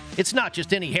action. It's not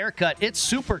just any haircut, it's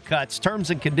Supercuts. Terms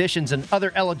and conditions and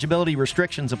other eligibility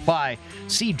restrictions apply.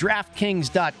 See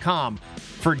DraftKings.com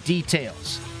for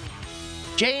details.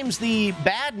 James, the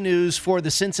bad news for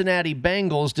the Cincinnati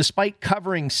Bengals, despite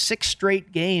covering 6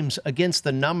 straight games against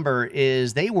the number,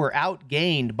 is they were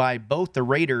outgained by both the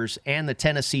Raiders and the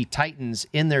Tennessee Titans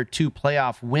in their 2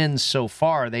 playoff wins so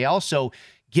far. They also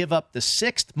give up the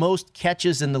 6th most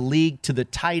catches in the league to the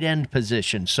tight end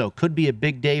position, so could be a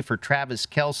big day for Travis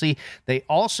Kelce. They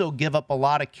also give up a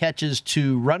lot of catches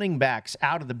to running backs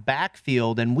out of the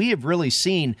backfield, and we have really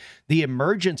seen the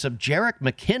emergence of Jerick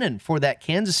McKinnon for that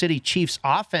Kansas City Chiefs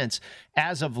offense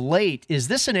as of late. Is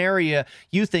this an area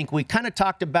you think, we kind of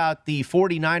talked about the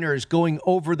 49ers going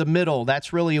over the middle?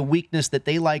 That's really a weakness that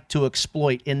they like to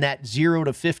exploit in that 0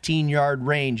 to 15-yard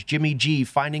range. Jimmy G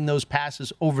finding those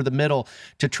passes over the middle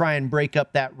to try and break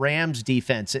up that Rams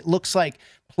defense. It looks like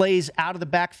plays out of the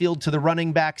backfield to the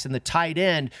running backs and the tight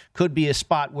end could be a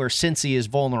spot where Cincy is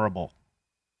vulnerable.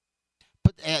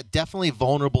 But definitely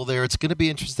vulnerable there. It's going to be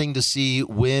interesting to see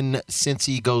when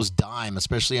Cincy goes dime,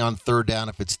 especially on 3rd down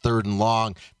if it's 3rd and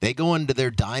long. They go into their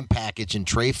dime package, and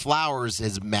Trey Flowers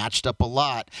has matched up a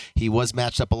lot. He was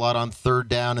matched up a lot on 3rd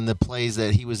down in the plays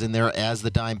that he was in there as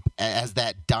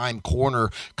that dime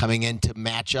corner coming in to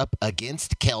match up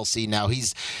against Kelce. Now,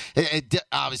 he's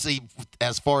obviously,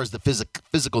 as far as the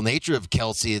physical nature of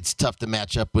Kelce, it's tough to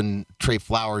match up when Trey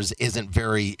Flowers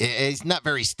he's not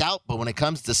very stout, but when it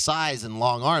comes to size and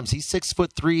long arms, he's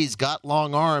 6'3", he's got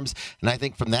long arms, and I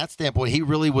think from that standpoint, he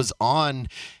really was on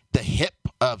the hip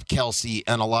of Kelsey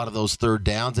on a lot of those third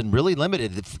downs and really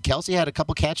limited. Kelsey had a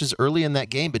couple catches early in that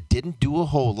game, but didn't do a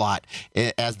whole lot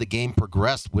as the game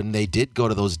progressed when they did go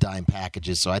to those dime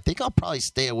packages. So I think I'll probably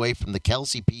stay away from the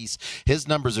Kelsey piece. His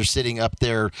numbers are sitting up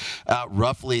there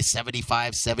roughly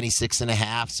 75, 76 and a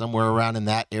half, somewhere around in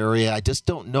that area. I just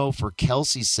don't know for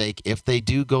Kelsey's sake if they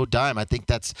do go dime. I think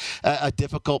that's a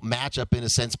difficult matchup in a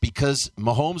sense because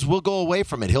Mahomes will go away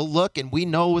from it. He'll look, and we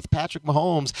know with Patrick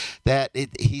Mahomes that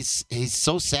he's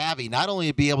so savvy, not only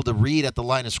to be able to read at the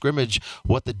line of scrimmage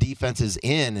what the defense is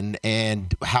in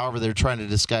and however they're trying to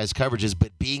disguise coverages,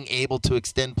 but being able to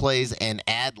extend plays and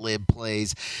ad-lib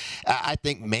plays. I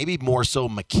think maybe more so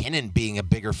McKinnon being a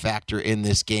bigger factor in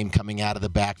this game coming out of the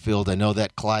backfield. I know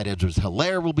that Clyde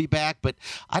Edwards-Helaire will be back, but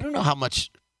I don't know how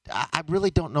much – I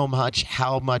really don't know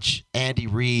how much Andy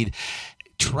Reid –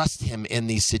 trust him in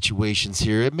these situations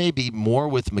here. It may be more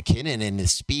with McKinnon and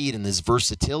his speed and his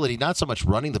versatility, not so much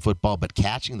running the football, but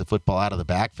catching the football out of the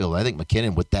backfield. I think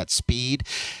McKinnon with that speed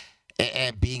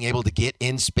and being able to get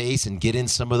in space and get in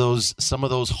some of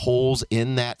those holes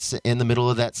in the middle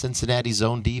of that Cincinnati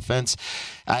zone defense,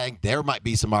 I think there might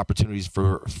be some opportunities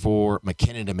for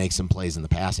McKinnon to make some plays in the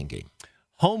passing game.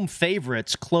 Home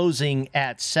favorites closing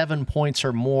at 7 points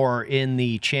or more in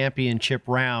the championship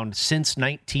round since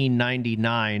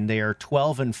 1999. They are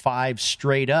 12-5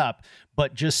 straight up,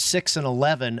 but just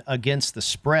 6-11 against the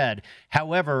spread.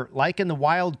 However, like in the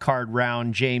wild card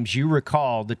round, James, you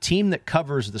recall the team that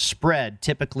covers the spread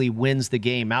typically wins the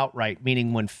game outright,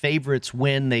 meaning when favorites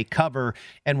win, they cover,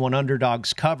 and when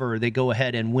underdogs cover, they go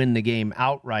ahead and win the game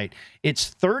outright.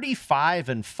 It's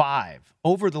 35-5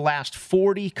 over the last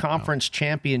 40 conference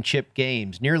championship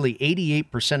games. Nearly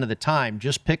 88% of the time,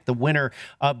 just pick the winner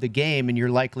of the game, and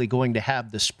you're likely going to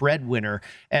have the spread winner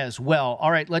as well. All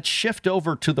right, let's shift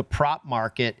over to the prop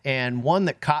market, and one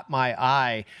that caught my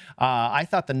eye, I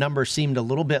thought the number seemed a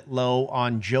little bit low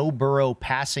on Joe Burrow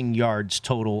passing yards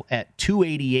total at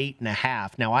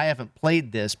 288.5. Now, I haven't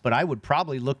played this, but I would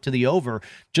probably look to the over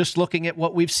just looking at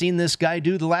what we've seen this guy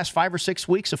do the last 5 or 6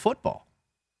 weeks of football.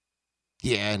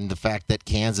 Yeah, and the fact that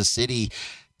Kansas City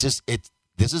this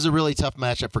is a really tough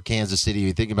matchup for Kansas City.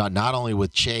 You're thinking about not only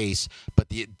with Chase, but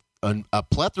a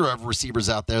plethora of receivers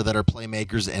out there that are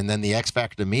playmakers, and then the X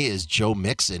factor to me is Joe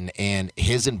Mixon and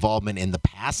his involvement in the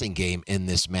passing game in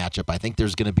this matchup. I think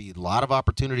there's going to be a lot of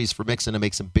opportunities for Mixon to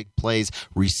make some big plays,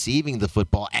 receiving the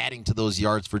football, adding to those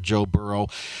yards for Joe Burrow.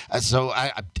 So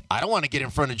I don't want to get in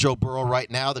front of Joe Burrow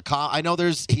right now. I know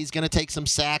he's going to take some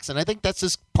sacks, and I think that's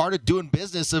just part of doing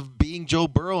business of being Joe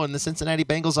Burrow and the Cincinnati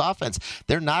Bengals offense.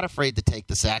 They're not afraid to take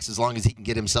the sacks as long as he can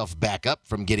get himself back up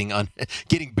from getting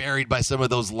buried by some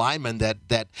of those linemen that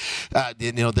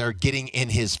they're getting in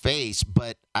his face.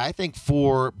 But I think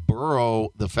for Burrow,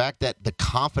 the fact that the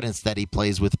confidence that he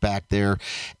plays with back there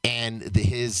and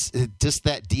just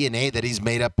that DNA that he's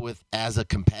made up with as a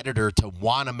competitor to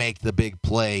want to make the big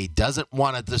play,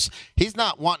 he's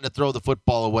not wanting to throw the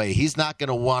football away. He's not going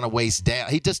to want to waste down.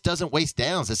 He just doesn't waste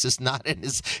downs. It's just not in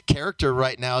his character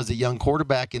right now as a young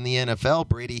quarterback in the NFL,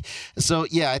 Brady. So,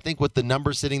 yeah, I think with the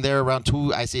number sitting there around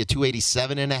I see a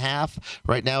 287.5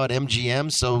 right now at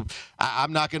MGM. So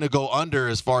I'm not going to go under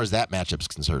as far as that matchup's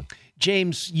concerned.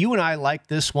 James, you and I liked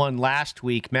this one last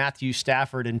week, Matthew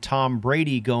Stafford and Tom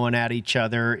Brady going at each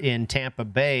other in Tampa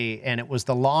Bay, and it was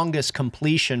the longest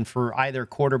completion for either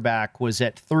quarterback was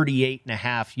at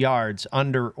 38.5 yards,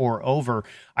 under or over.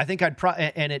 I think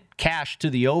and it cashed to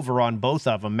the over on both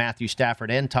of them, Matthew Stafford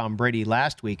and Tom Brady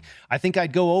last week. I think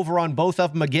I'd go over on both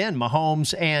of them again,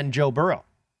 Mahomes and Joe Burrow.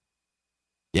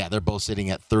 Yeah, they're both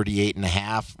sitting at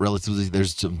 38.5. Relatively,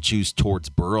 there's some juice towards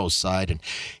Burrow's side. And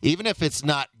even if it's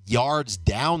not yards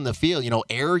down the field,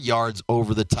 air yards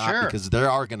over the top, sure, because they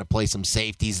are going to play some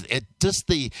safeties. Just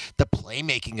the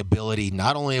playmaking ability,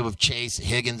 not only of Chase,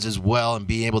 Higgins as well, and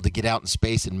being able to get out in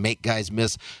space and make guys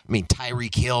miss. I mean,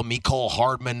 Tyreek Hill, Mecole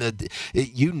Hardman,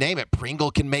 you name it.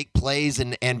 Pringle can make plays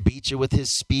and beat you with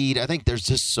his speed. I think there's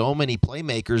just so many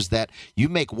playmakers that you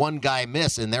make one guy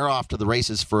miss, and they're off to the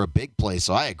races for a big play.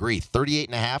 So I agree.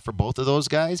 38.5 for both of those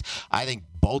guys. I think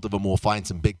both of them will find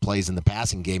some big plays in the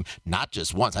passing game, not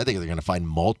just once. I think they're going to find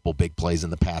multiple big plays in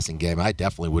the passing game. I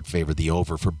definitely would favor the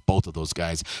over for both of those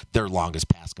guys. Their longest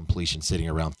pass completion sitting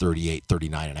around 38,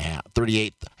 39.5.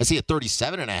 38, I see a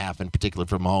 37.5 in particular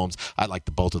for Mahomes. I like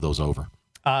both of those over.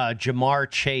 Jamar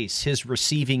Chase, his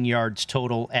receiving yards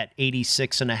total at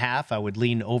 86.5. I would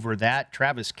lean over that.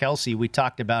 Travis Kelce, we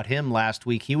talked about him last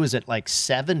week. He was at like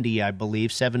 70, I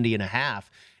believe, 70.5.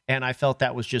 and I felt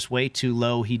that was just way too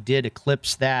low. He did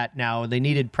eclipse that. Now, they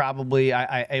needed probably,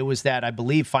 it was that, I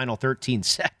believe, final 13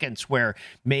 seconds where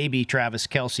maybe Travis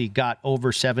Kelce got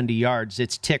over 70 yards.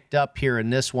 It's ticked up here in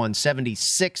this one,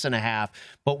 76.5,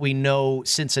 but we know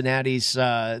Cincinnati's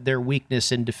their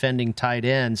weakness in defending tight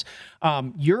ends.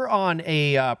 You're on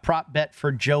a prop bet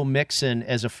for Joe Mixon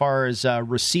as far as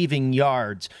receiving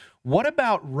yards. What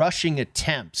about rushing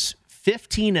attempts?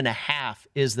 15.5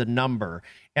 is the number.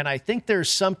 And I think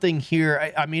there's something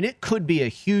here. I mean, it could be a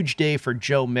huge day for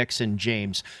Joe Mixon,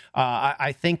 James.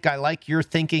 I think I like your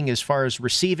thinking as far as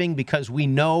receiving, because we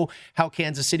know how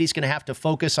Kansas City's going to have to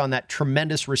focus on that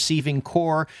tremendous receiving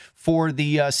core for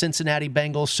the Cincinnati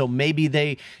Bengals. So maybe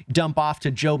they dump off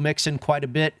to Joe Mixon quite a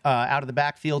bit out of the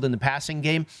backfield in the passing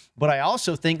game. But I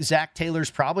also think Zach Taylor's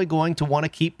probably going to want to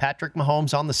keep Patrick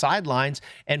Mahomes on the sidelines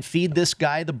and feed this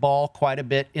guy the ball quite a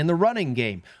bit in the running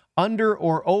game. Under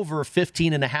or over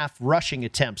 15.5 rushing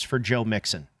attempts for Joe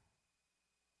Mixon?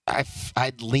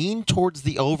 I'd lean towards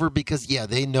the over because,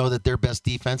 they know that their best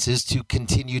defense is to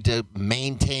continue to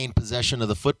maintain possession of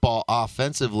the football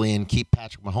offensively and keep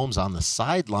Patrick Mahomes on the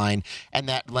sideline. And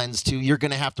that lends to you're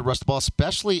going to have to rush the ball,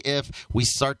 especially if we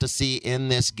start to see in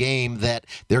this game that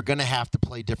they're going to have to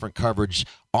play different coverage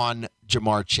on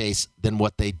Jamar Chase than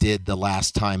what they did the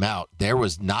last time out. There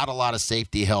was not a lot of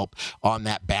safety help on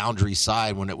that boundary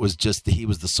side when it was just he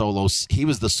was the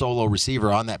solo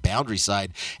receiver on that boundary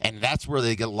side, and that's where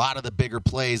they get a lot of the bigger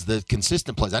plays, the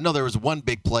consistent plays. I know there was one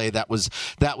big play that was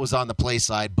on the play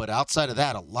side, but outside of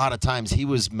that, a lot of times he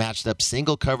was matched up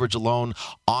single coverage alone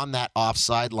on that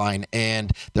offside line,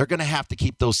 and they're going to have to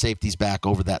keep those safeties back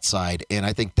over that side. And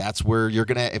I think that's where you're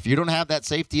going to, if you don't have that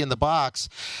safety in the box,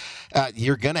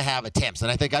 you're going to have attempts.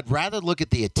 And I think I'd rather look at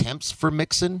the attempts for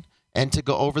Mixon and to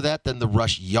go over that than the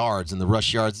rush yards. And the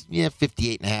rush yards,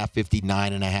 58.5,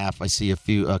 59.5. I see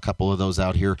a couple of those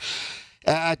out here.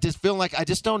 Just feeling like I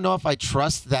just don't know if I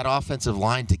trust that offensive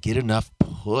line to get enough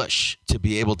push to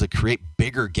be able to create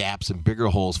bigger gaps and bigger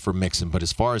holes for Mixon. But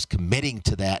as far as committing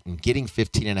to that and getting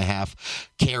 15.5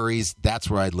 carries, that's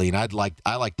where I'd lean. I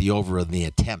like the over in the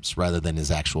attempts rather than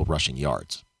his actual rushing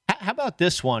yards. How about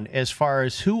this one as far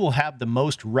as who will have the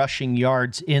most rushing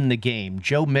yards in the game?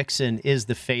 Joe Mixon is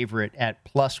the favorite at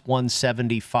plus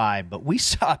 175, but we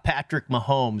saw Patrick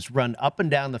Mahomes run up and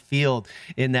down the field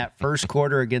in that first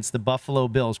quarter against the Buffalo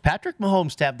Bills. Patrick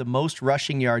Mahomes to have the most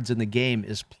rushing yards in the game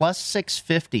is plus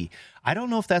 650. I don't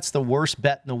know if that's the worst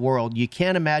bet in the world. You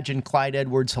can't imagine Clyde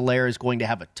Edwards-Helaire is going to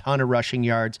have a ton of rushing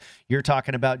yards. You're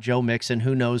talking about Joe Mixon,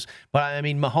 who knows? But I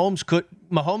mean, Mahomes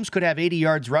could have 80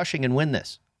 yards rushing and win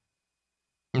this.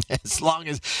 As long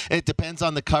as it depends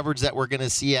on the coverage that we're going to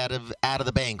see out of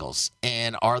the Bengals.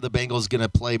 And are the Bengals going to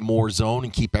play more zone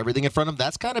and keep everything in front of them?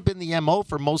 That's kind of been the MO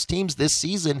for most teams this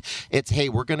season. It's, hey,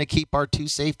 we're going to keep our two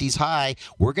safeties high.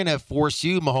 We're going to force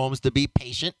you, Mahomes, to be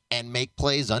patient and make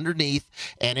plays underneath.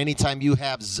 And anytime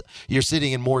you're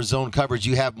sitting in more zone coverage,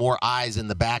 you have more eyes in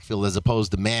the backfield as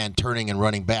opposed to man turning and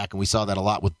running back. And we saw that a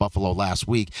lot with Buffalo last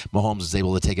week. Mahomes was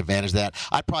able to take advantage of that.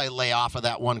 I'd probably lay off of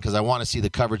that one because I want to see the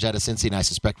coverage out of Cincy, and I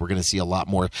suspect we're going to see a lot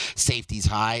more safeties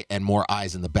high and more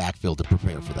eyes in the backfield to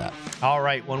prepare for that. All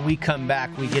right, when we come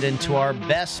back, we get into our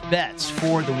best bets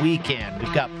for the weekend.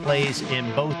 We've got plays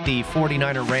in both the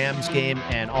 49er-Rams game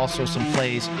and also some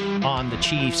plays on the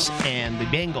Chiefs and the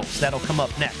Bengals. That'll come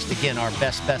up next. Again, our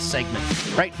best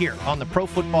segment right here on the Pro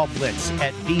Football Blitz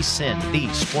at VSiN,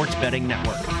 the Sports Betting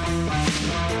Network.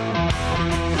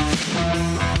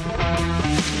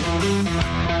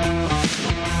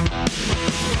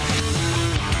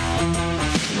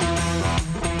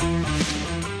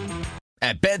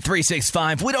 At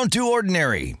Bet365, we don't do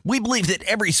ordinary. We believe that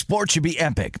every sport should be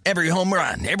epic. Every home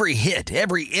run, every hit,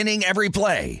 every inning, every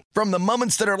play. From the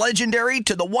moments that are legendary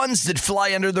to the ones that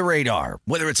fly under the radar.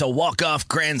 Whether it's a walk-off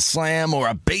grand slam or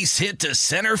a base hit to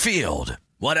center field.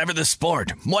 Whatever the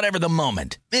sport, whatever the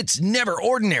moment. It's never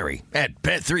ordinary at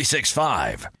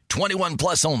Bet365. 21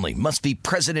 plus only. Must be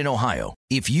present in Ohio.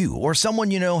 If you or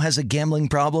someone you know has a gambling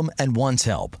problem and wants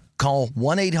help, call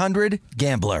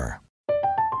 1-800-GAMBLER.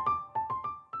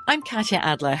 I'm Katya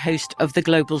Adler, host of The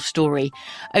Global Story.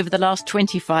 Over the last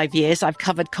 25 years, I've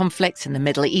covered conflicts in the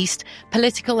Middle East,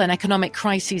 political and economic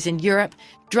crises in Europe,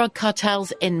 drug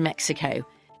cartels in Mexico.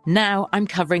 Now I'm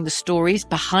covering the stories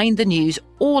behind the news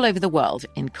all over the world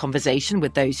in conversation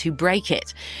with those who break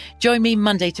it. Join me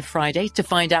Monday to Friday to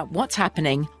find out what's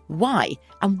happening, why,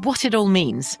 and what it all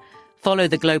means. Follow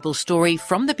The Global Story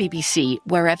from the BBC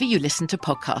wherever you listen to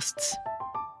podcasts.